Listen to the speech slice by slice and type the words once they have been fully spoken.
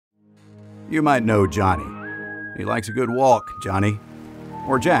You might know Johnny. He likes a good walk, Johnny.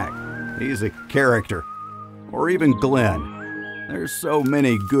 Or Jack. He's a character. Or even Glenn. There's so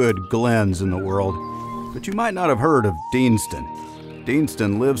many good Glens in the world. But you might not have heard of Deanston.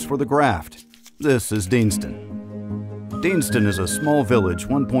 Deanston lives for the graft. This is Deanston. Deanston is a small village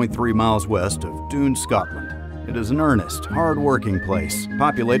 1.3 miles west of Doon, Scotland. It is an earnest, hard-working place,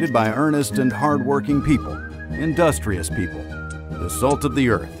 populated by earnest and hard-working people, industrious people, the salt of the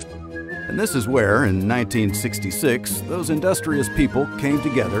earth. And this is where, in 1966, those industrious people came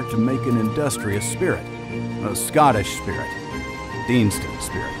together to make an industrious spirit, a Scottish spirit, Deanston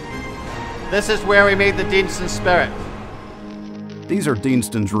spirit. This is where we made the Deanston spirit. These are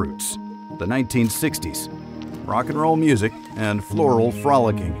Deanston's roots, the 1960s, rock and roll music and floral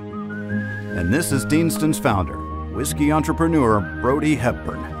frolicking. And this is Deanston's founder, whiskey entrepreneur Brodie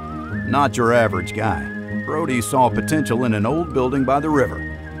Hepburn. Not your average guy. Brodie saw potential in an old building by the river.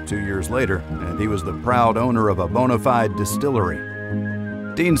 2 years later, and he was the proud owner of a bona fide distillery.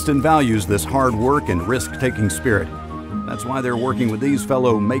 Deanston values this hard work and risk-taking spirit. That's why they're working with these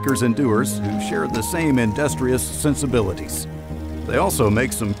fellow makers and doers who share the same industrious sensibilities. They also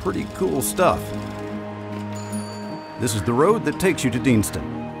make some pretty cool stuff. This is the road that takes you to Deanston.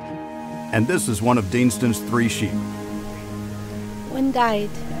 And this is one of Deanston's 3 sheep. One died.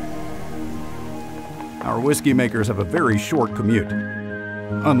 Our whiskey makers have a very short commute,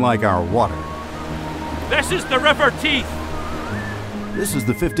 unlike our water. This is the River Teeth. This is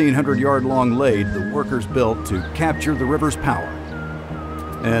the 1,500-yard-long lade the workers built to capture the river's power.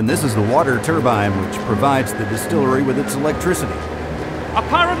 And this is the water turbine which provides the distillery with its electricity.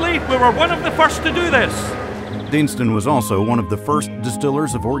 Apparently, we were one of the first to do this. Deanston was also one of the first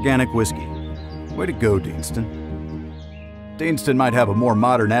distillers of organic whiskey. Way to go, Deanston. Deanston might have a more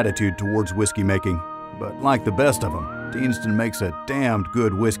modern attitude towards whiskey making, but like the best of them, Deanston makes a damned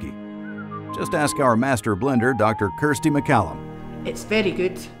good whiskey. Just ask our master blender, Dr. Kirsty McCallum. It's very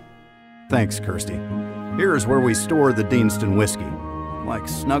good. Thanks, Kirsty. Here's where we store the Deanston whiskey, like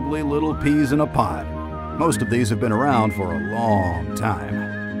snuggly little peas in a pod. Most of these have been around for a long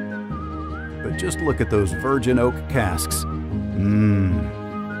time. But just look at those virgin oak casks.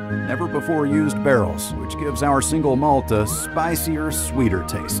 Never before used barrels, which gives our single malt a spicier, sweeter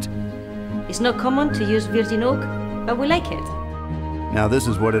taste. It's not common to use virgin oak, but we like it. Now this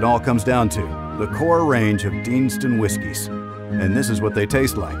is what it all comes down to, the core range of Deanston whiskeys. And this is what they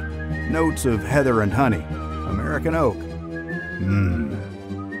taste like. Notes of heather and honey, American oak.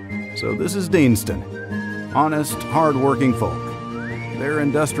 So this is Deanston. Honest, hard-working folk. Their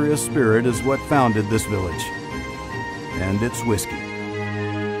industrious spirit is what founded this village. And its whiskey.